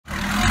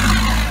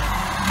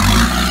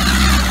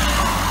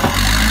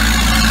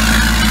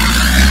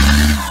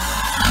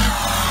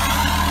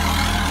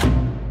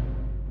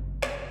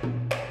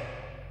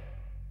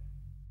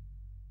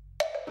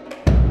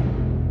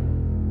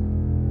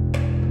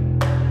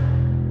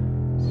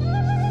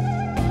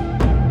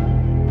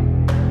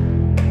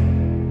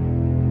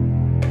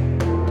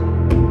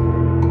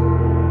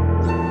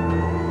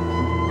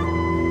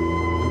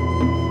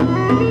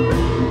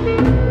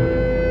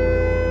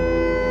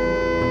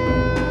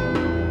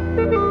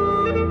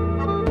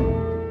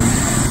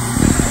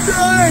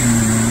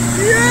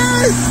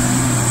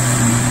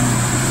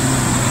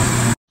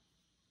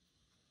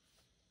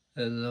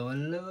Hello,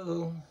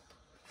 hello,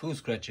 Full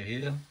Scratcher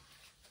here.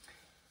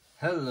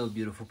 Hello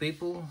beautiful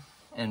people,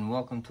 and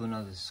welcome to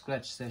another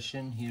scratch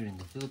session here in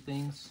the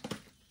Philippines.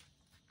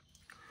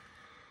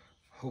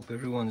 Hope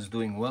everyone's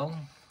doing well.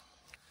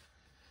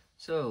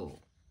 So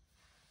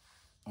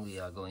we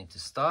are going to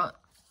start,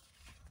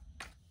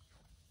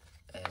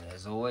 and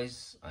as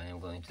always I am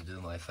going to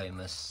do my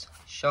famous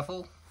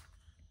shuffle.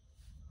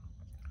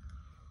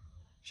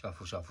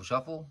 Shuffle, shuffle,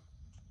 shuffle.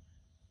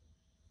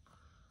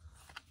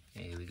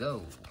 Here we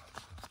go.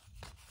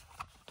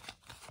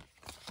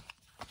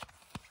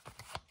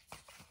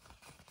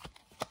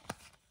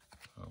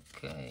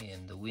 Okay,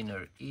 and the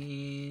winner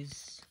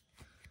is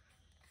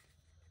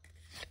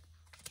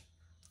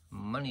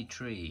Money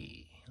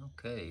Tree.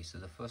 Okay, so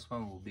the first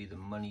one will be the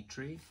Money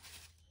Tree.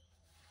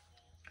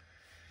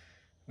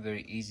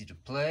 Very easy to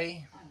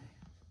play.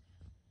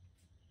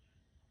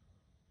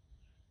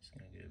 Just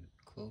gonna get a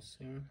bit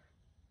closer.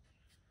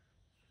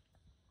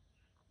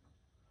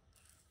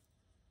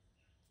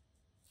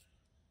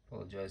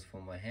 Apologize for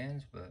my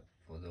hands, but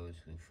for those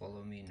who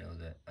follow me know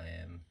that I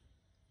am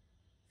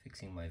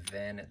fixing my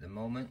van at the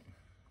moment,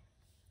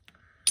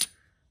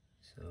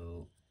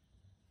 so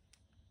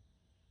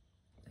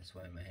that's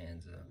why my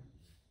hands are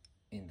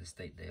in the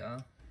state they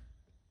are.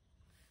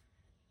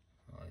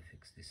 I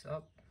fix this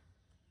up.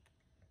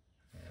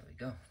 There we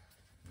go.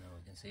 Now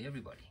we can see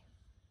everybody.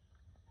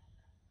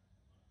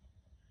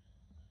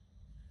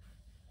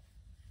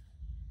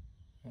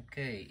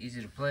 Okay,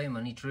 easy to play,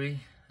 Money Tree.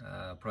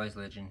 Prize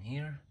legend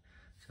here.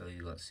 So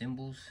you got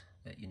symbols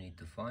that you need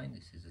to find.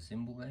 This is a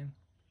symbol game.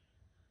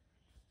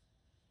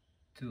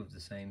 Two of the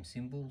same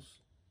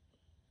symbols.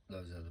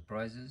 Those are the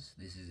prizes.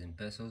 This is in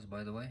pesos,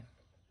 by the way.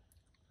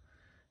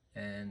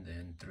 And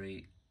then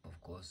 3,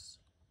 of course,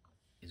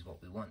 is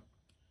what we want.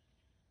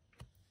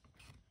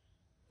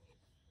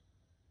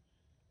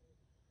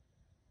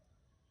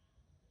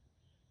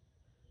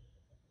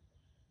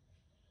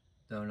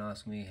 Don't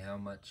ask me how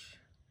much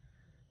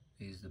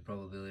is the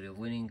probability of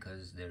winning,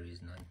 because there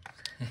is none.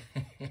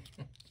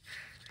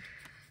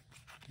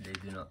 They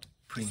do not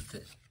print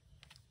it.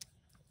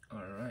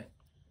 Alright,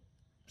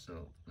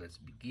 so let's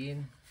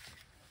begin.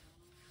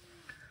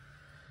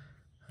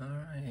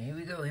 Alright, here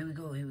we go, here we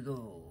go, here we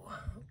go.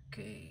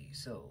 Okay,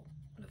 so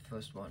the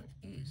first one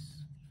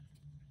is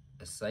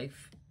a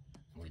safe.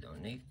 We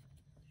don't need.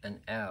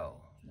 An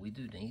owl. We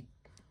do need.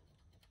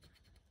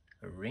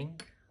 A ring.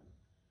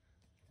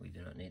 We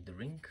do not need the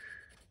ring.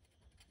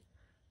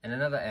 And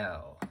another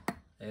owl.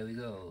 There we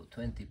go.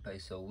 20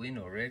 peso win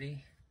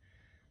already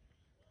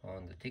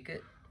on the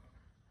ticket.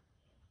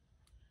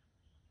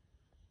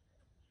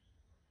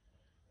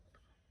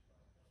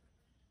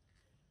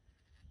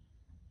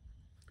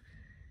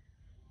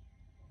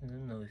 I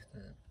don't know if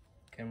the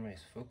camera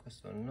is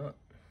focused or not.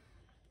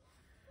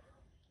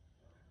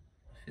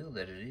 I feel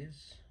that it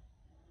is.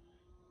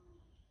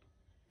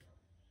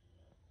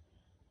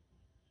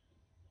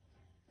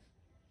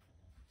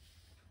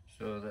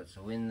 So that's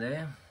a win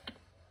there.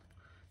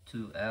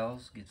 2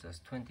 owls gives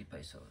us 20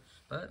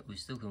 pesos, but we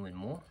still can win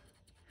more.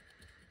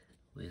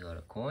 We got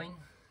a coin,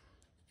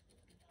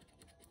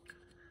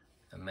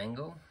 a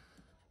mango,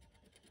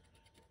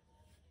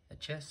 a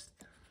chest,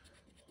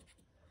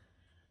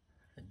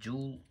 a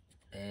jewel,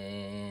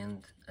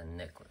 and a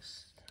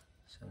necklace.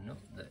 So no,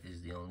 that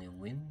is the only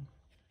win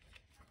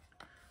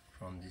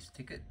from this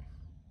ticket.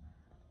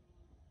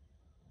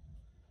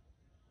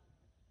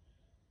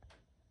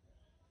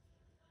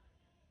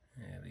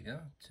 There we go,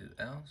 2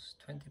 owls,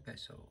 20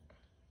 peso.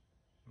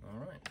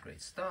 Alright,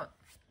 great start.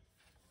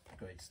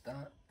 Great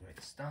start,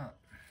 great start.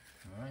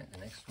 Alright, the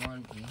next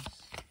one is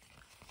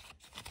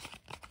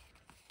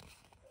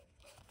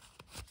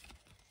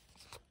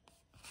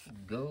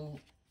Go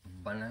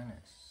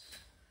Bananas.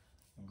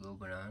 Go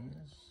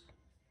Bananas.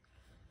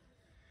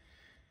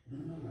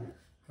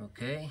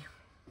 Okay,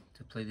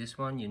 to play this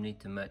one you need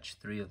to match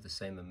 3 of the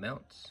same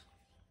amounts.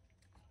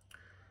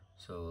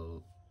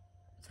 So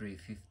 3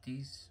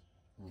 50s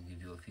will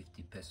give you a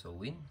 50 peso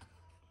win.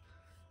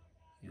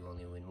 You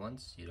only win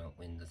once, you don't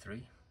win the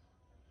 3.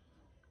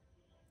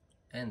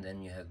 And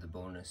then you have the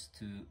bonus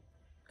to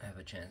have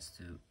a chance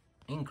to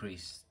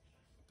increase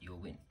your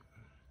win.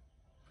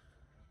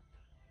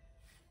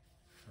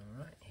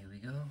 Alright, here we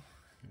go.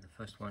 And the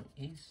first one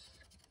is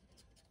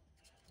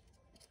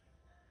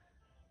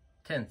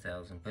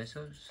 10,000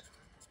 pesos.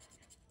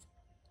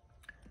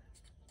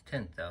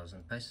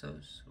 10,000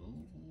 pesos.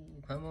 Ooh,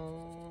 come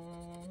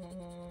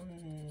on.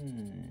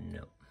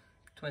 No.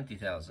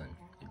 20,000.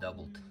 It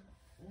doubled.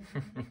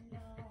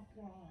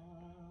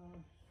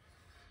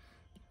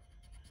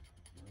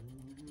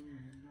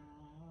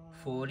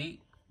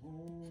 40.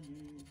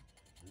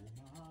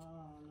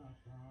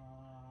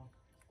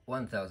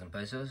 1,000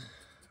 pesos.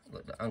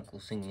 Got the uncle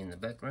singing in the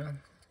background.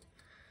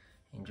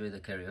 Enjoy the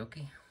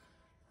karaoke.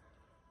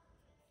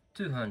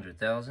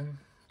 200,000,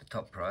 the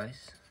top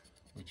prize,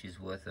 which is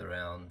worth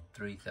around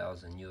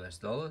 3,000 US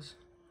dollars.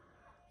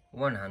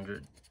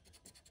 100,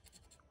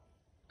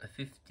 a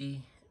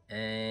 50,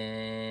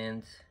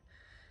 and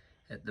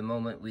at the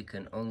moment we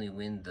can only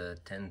win the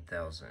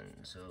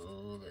 10,000.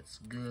 So let's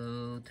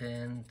go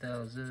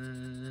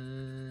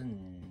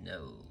 10,000.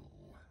 No,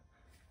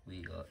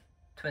 we got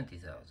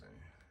 20,000.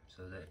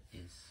 So that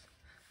is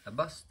a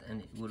bust,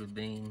 and it would have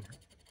been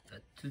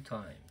at 2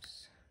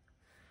 times.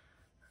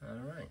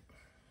 All right,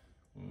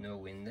 no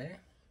win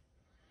there.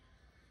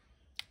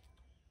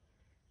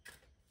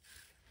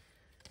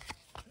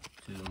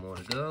 Two more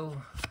to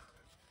go,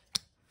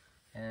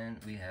 and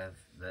we have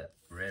the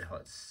Red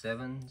Hot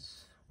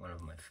Sevens, one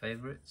of my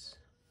favorites.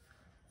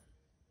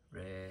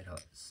 Red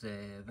Hot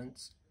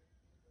Sevens.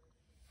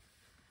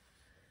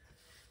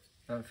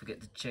 Don't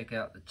forget to check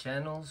out the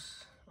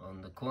channels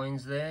on the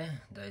coins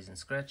there, Days and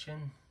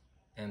Scratching,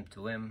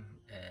 M2M,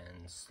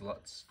 and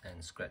Slots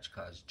and Scratch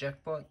Cards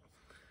Jackpot.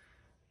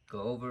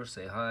 Go over,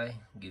 say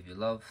hi, give your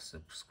love,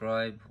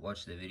 subscribe,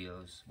 watch their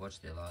videos, watch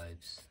their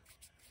lives.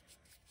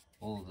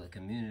 All the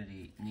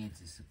community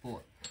needs is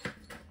support.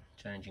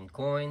 Changing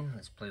coin,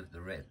 let's play with the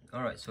red.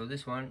 Alright, so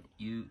this one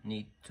you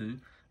need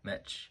to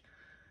match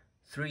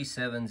 3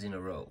 sevens in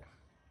a row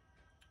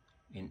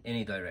in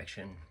any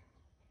direction,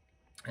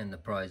 and the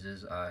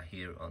prizes are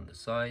here on the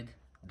side.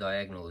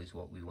 Diagonal is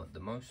what we want the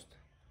most.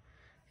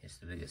 It's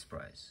the biggest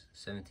prize,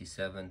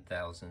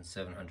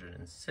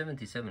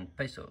 77,777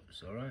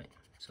 pesos. Alright,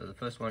 so the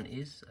first one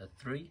is a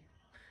 3.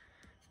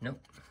 Nope.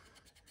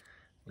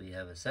 We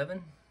have a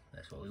 7,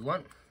 that's what we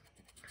want.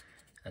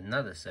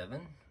 Another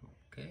 7,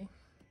 okay.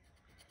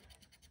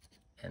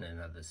 And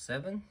another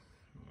 7,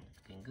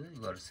 looking good. A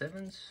lot of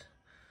 7s,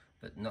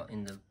 but not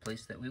in the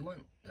place that we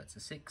want. That's a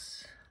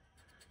 6.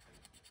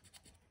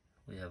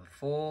 We have a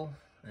 4,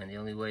 and the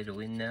only way to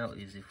win now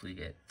is if we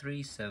get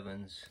 3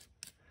 7s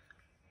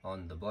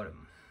on the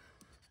bottom.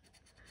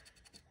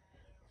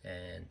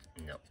 And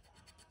no.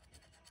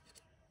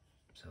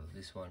 So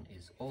this one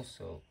is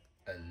also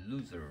a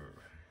loser.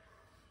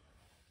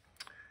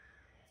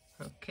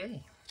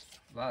 Okay,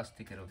 last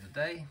ticket of the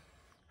day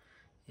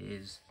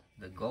is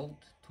the gold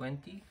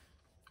 20,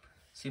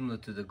 similar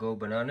to the gold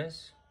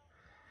bananas.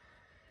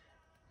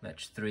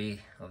 Match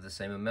 3 of the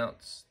same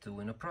amounts to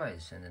win a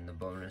prize, and then the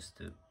bonus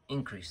to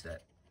increase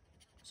that.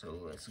 So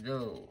let's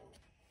go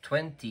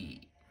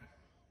 20,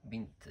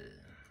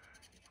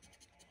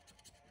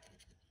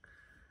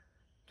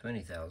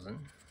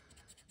 20,000,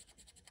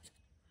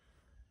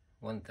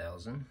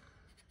 1,000,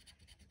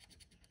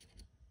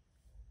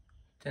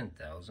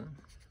 10,000,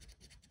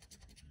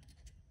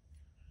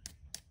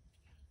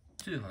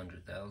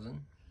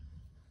 200,000,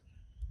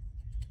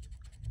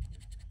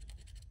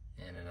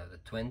 and another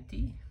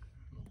 20.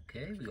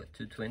 Okay, we got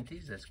 2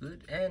 20s, that's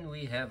good, and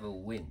we have a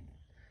win.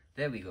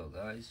 There we go,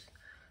 guys,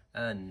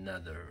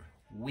 another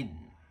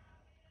win.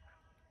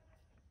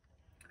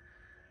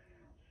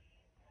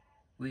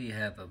 We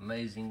have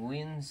amazing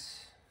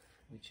wins,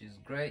 which is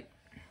great.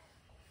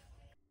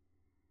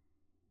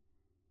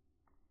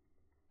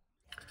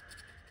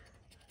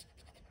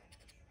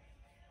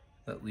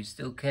 But we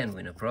still can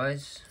win a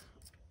prize.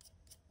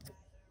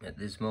 At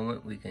this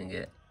moment we can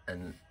get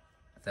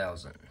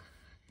 1,000,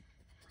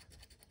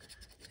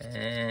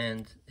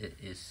 and it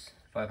is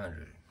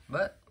 500,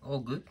 but all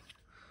good.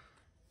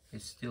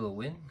 It's still a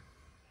win.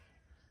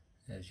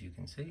 As you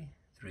can see,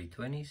 3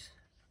 20s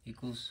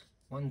equals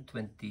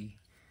 120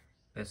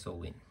 peso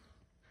win.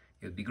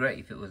 It would be great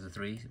if it was a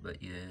 3,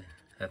 but you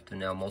have to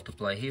now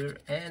multiply here,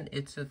 and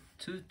it's a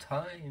 2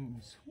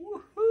 times.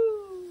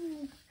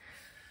 Woohoo!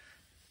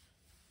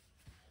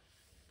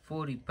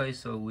 40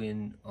 peso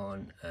win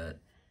on a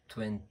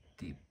 20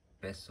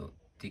 peso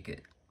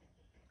ticket.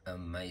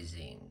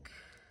 Amazing.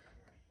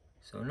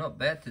 So not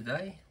bad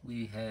today.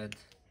 We had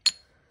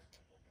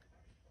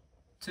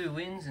 2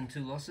 wins and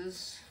 2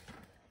 losses.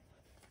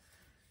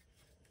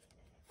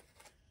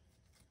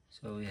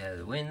 So we had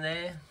a win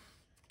there,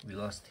 we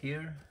lost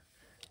here,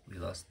 we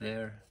lost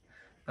there,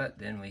 but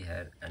then we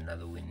had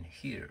another win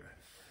here.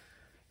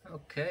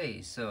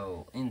 Okay,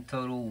 so in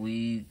total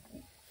we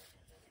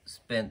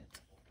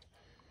spent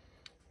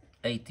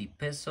 80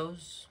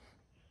 pesos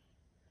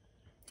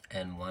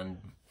and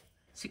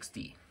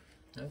 160.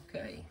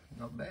 Okay,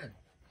 not bad.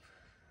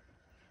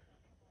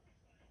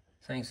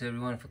 Thanks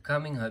everyone for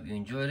coming. Hope you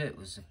enjoyed it. It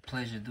was a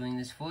pleasure doing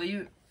this for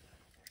you.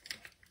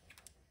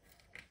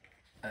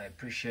 I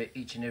appreciate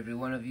each and every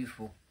one of you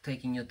for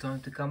taking your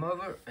time to come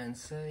over and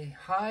say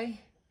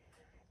hi.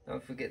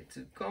 Don't forget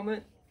to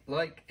comment,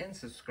 like, and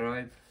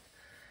subscribe.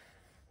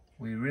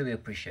 We really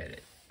appreciate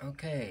it.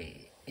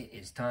 Okay, it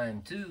is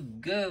time to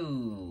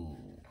go.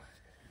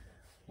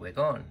 We're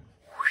gone.